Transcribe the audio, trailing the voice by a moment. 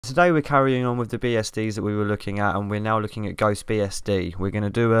today we're carrying on with the BSDs that we were looking at, and we're now looking at GhostBSD. We're going to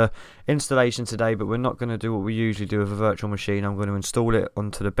do a installation today, but we're not going to do what we usually do with a virtual machine. I'm going to install it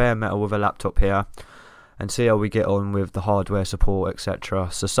onto the bare metal with a laptop here and see how we get on with the hardware support, etc.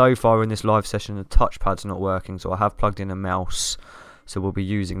 So far in this live session the touchpad's not working, so I have plugged in a mouse, so we'll be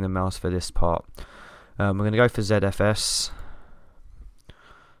using the mouse for this part. We're going to go for ZFS.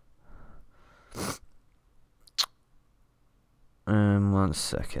 One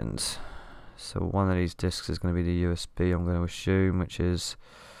second. So one of these discs is going to be the USB, I'm going to assume, which is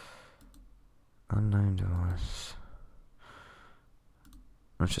unknown device.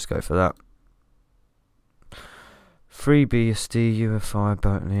 Let's just go for that. FreeBSD UEFI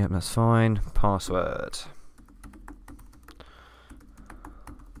button, yep, that's fine. Password.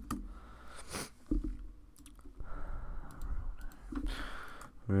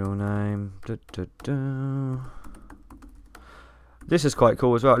 Real name. This is quite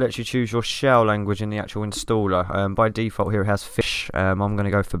cool as well. It lets you choose your shell language in the actual installer. By default here it has Fish. I'm going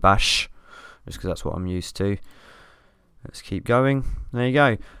to go for Bash, just because that's what I'm used to. Let's keep going. There you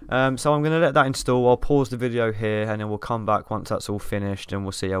go. So I'm going to let that install. I'll pause the video here and then we'll come back once that's all finished and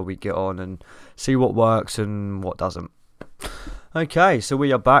we'll see how we get on and see what works and what doesn't. Okay, so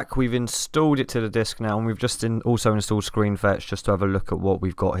we are back. We've installed it to the disk now, and we've just also installed ScreenFetch just to have a look at what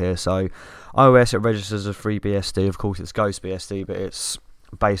we've got here. So OS, it registers as FreeBSD. Of course it's GhostBSD, but it's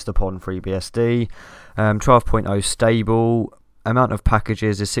based upon FreeBSD. 12.0 stable. Amount of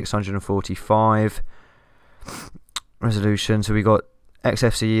packages is 645. Resolution, so we got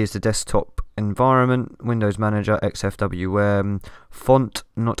XFCE is the desktop environment, Windows Manager, XFWM, font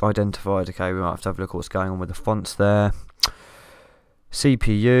not identified. Okay, we might have to have a look at what's going on with the fonts there.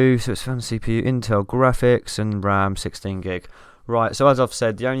 CPU, so it's found CPU, Intel graphics, and RAM 16 gig. Right, so as I've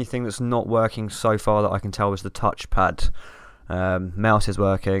said, the only thing that's not working so far that I can tell is the touchpad. Mouse is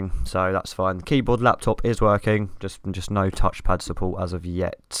working, so that's fine. Keyboard, laptop is working, just no touchpad support as of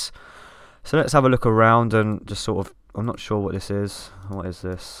yet. So let's have a look around and just sort of, I'm not sure what this is. What is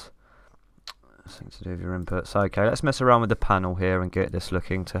this? Something to do with your inputs. Okay, let's mess around with the panel here and get this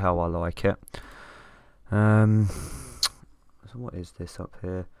looking to how I like it. So what is this up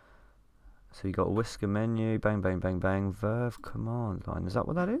here? So you got a whisker menu, bang, bang, bang, bang, Verve command line. Is that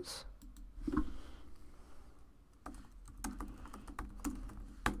what that is?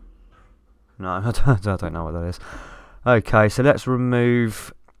 No, I don't know what that is. Okay, so let's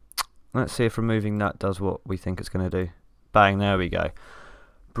remove. Let's see if removing that does what we think it's going to do. Bang, there we go.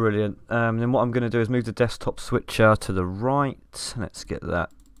 Brilliant. Then what I'm going to do is move the desktop switcher to the right. Let's get that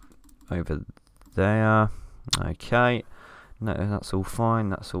over there. Okay. No, that's all fine.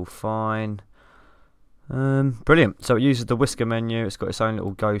 That's all fine. Brilliant. So it uses the whisker menu. It's got its own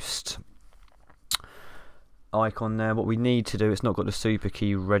little ghost icon there. What we need to do, it's not got the super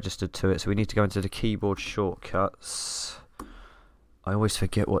key registered to it, so we need to go into the keyboard shortcuts. I always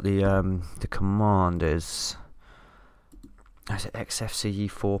forget what the command is. Is it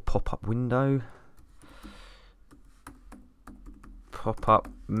XFCE 4 pop-up window? Pop-up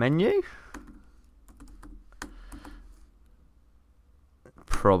menu?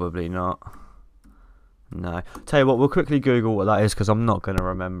 Probably not. No. Tell you what, we'll quickly Google what that is because I'm not going to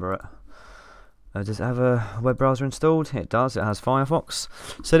remember it. Does it have a web browser installed? It does. It has Firefox.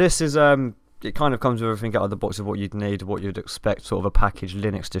 So this is it kind of comes with everything out of the box of what you'd need, what you'd expect sort of a packaged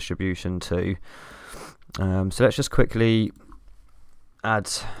Linux distribution to. So let's just quickly add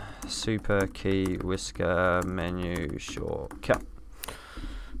super key whisker menu shortcut.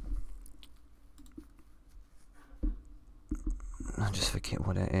 I just forget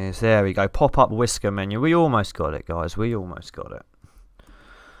what it is. There we go. Pop-up whisker menu. We almost got it, guys. We almost got it.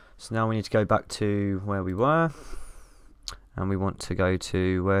 So now we need to go back to where we were. And we want to go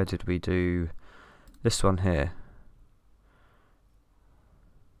to, where did we do this one here?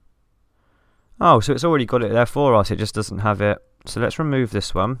 Oh, so it's already got it there for us. It just doesn't have it. So let's remove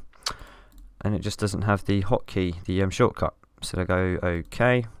this one. And it just doesn't have the hotkey, the shortcut. So I go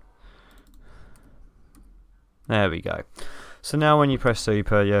OK. There we go. So now when you press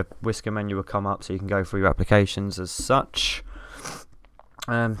super, your whisker menu will come up so you can go through your applications as such.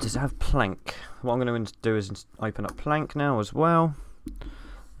 Does it have Plank? What I'm going to do is open up Plank now as well.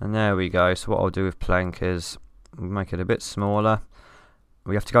 And there we go. So what I'll do with Plank is make it a bit smaller.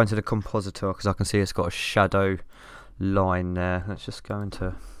 We have to go into the compositor because I can see it's got a shadow line there. Let's just go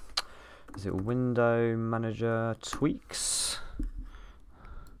into, is it Window Manager Tweaks?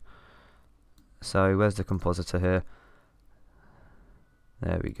 So where's the compositor here?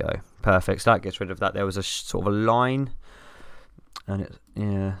 There we go. Perfect. So that gets rid of that. There was a sort of a line. And it's,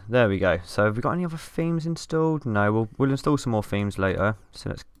 yeah, there we go. So have we got any other themes installed? No, we'll install some more themes later. So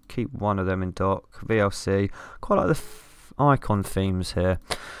let's keep one of them in dock. VLC, quite like the icon themes here.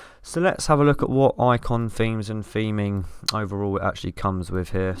 So let's have a look at what icon themes and theming overall it actually comes with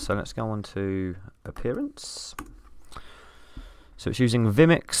here. So let's go on to appearance. So it's using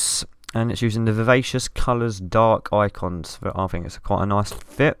Vimix, and it's using the Vivacious Colours Dark Icons. I think it's quite a nice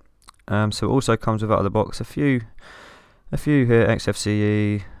fit. So it also comes with out of the box a few here.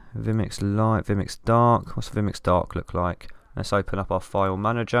 XFCE, Vimix Light, Vimix Dark. What's Vimix Dark look like? Let's open up our file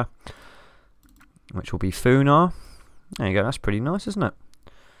manager, which will be Funar. There you go, that's pretty nice, isn't it?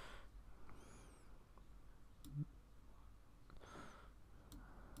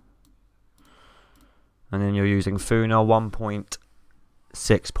 And then you're using Funar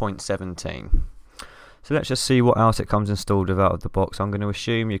 1.6.17. So let's just see what else it comes installed with out of the box. I'm going to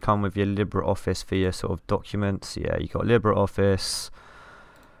assume you come with your LibreOffice for your sort of documents. Yeah, you got LibreOffice,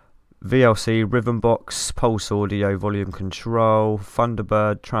 VLC, Rhythmbox, Pulse Audio, Volume Control,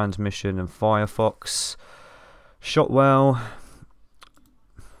 Thunderbird, Transmission, and Firefox. Shotwell.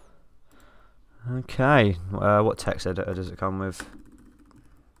 Okay, what text editor does it come with?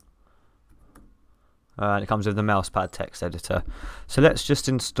 And it comes with the mousepad text editor. So let's just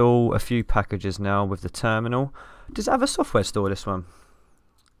install a few packages now with the terminal. Does it have a software store, this one?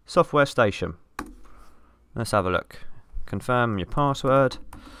 Software station. Let's have a look. Confirm your password.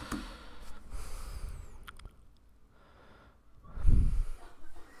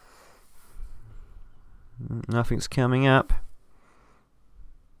 Nothing's coming up.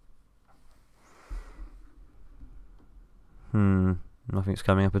 Nothing's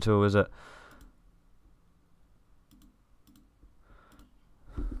coming up at all, is it?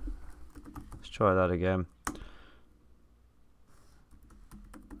 Let's try that again.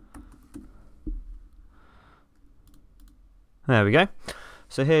 There we go.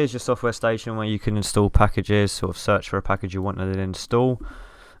 So here's your software station where you can install packages, sort of search for a package you want to install.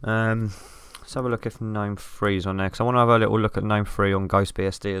 Let's have a look if GNOME 3 is on there, because I want to have a little look at GNOME 3 on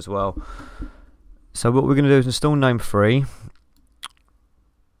GhostBSD as well. So what we're going to do is install GNOME 3,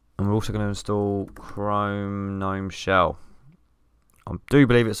 and we're also going to install Chrome GNOME Shell. I do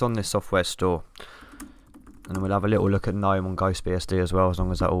believe it's on this software store, and then we'll have a little look at GNOME on GhostBSD as well, as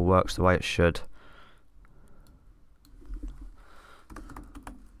long as that all works the way it should.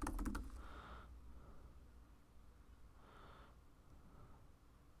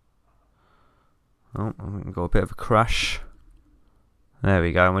 Oh, we've got a bit of a crash. There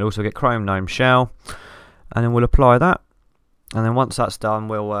we go, and we'll also get Chrome GNOME Shell, and then we'll apply that. And then once that's done,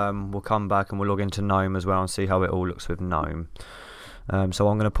 we'll come back and we'll log into GNOME as well and see how it all looks with GNOME. So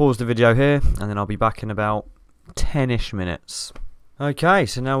I'm going to pause the video here, and then I'll be back in about 10ish minutes. Okay,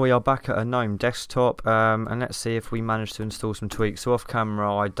 so now we are back at a GNOME desktop, and let's see if we manage to install some tweaks. So off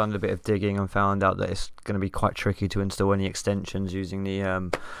camera, I'd done a bit of digging and found out that it's going to be quite tricky to install any extensions using the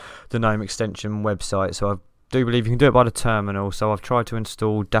GNOME extension website. So I do believe you can do it by the terminal. So I've tried to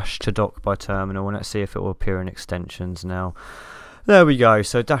install Dash to Dock by terminal, and let's see if it will appear in extensions now. There we go.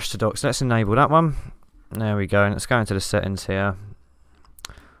 So Dash to Dock. So let's enable that one. There we go. And let's go into the settings here.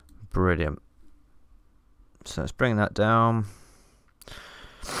 Brilliant. So let's bring that down.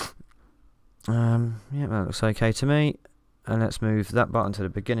 Yeah, that looks okay to me. And let's move that button to the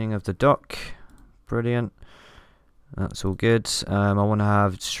beginning of the dock. Brilliant. That's all good. I want to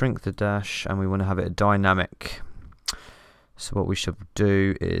have shrink the dash, and we want to have it dynamic. So what we should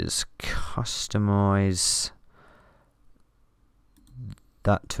do is customize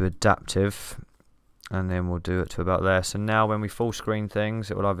that to adaptive, and then we'll do it to about there. So now when we full screen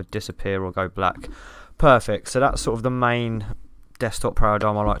things, it will either disappear or go black. Perfect. So that's sort of the main desktop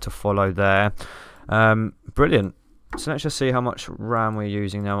paradigm I like to follow there. Brilliant. So let's just see how much RAM we're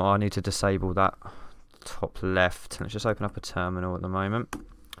using now. I need to disable that top left. Let's just open up a terminal at the moment.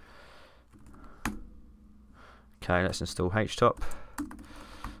 Okay, let's install HTOP.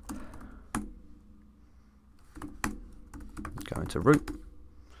 Go into root.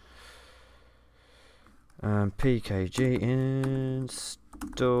 PKG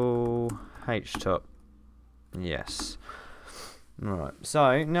install HTOP. Yes. Right,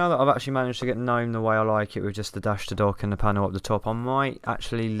 so now that I've actually managed to get GNOME the way I like it with just the dash to dock and the panel up the top, I might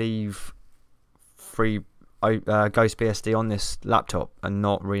actually leave free GhostBSD on this laptop and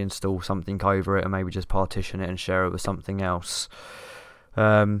not reinstall something over it, and maybe just partition it and share it with something else.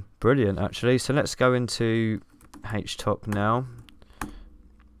 Brilliant, actually. So let's go into HTOP now.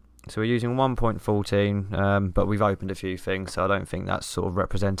 So we're using 1.14, but we've opened a few things, so I don't think that's sort of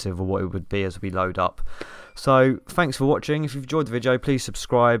representative of what it would be as we load up. So thanks for watching. If you've enjoyed the video, please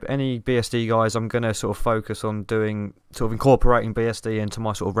subscribe. Any BSD guys, I'm going to sort of focus on doing, sort of incorporating BSD into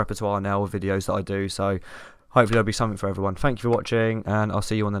my sort of repertoire now of videos that I do. So hopefully there'll be something for everyone. Thank you for watching, and I'll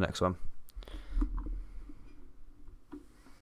see you on the next one.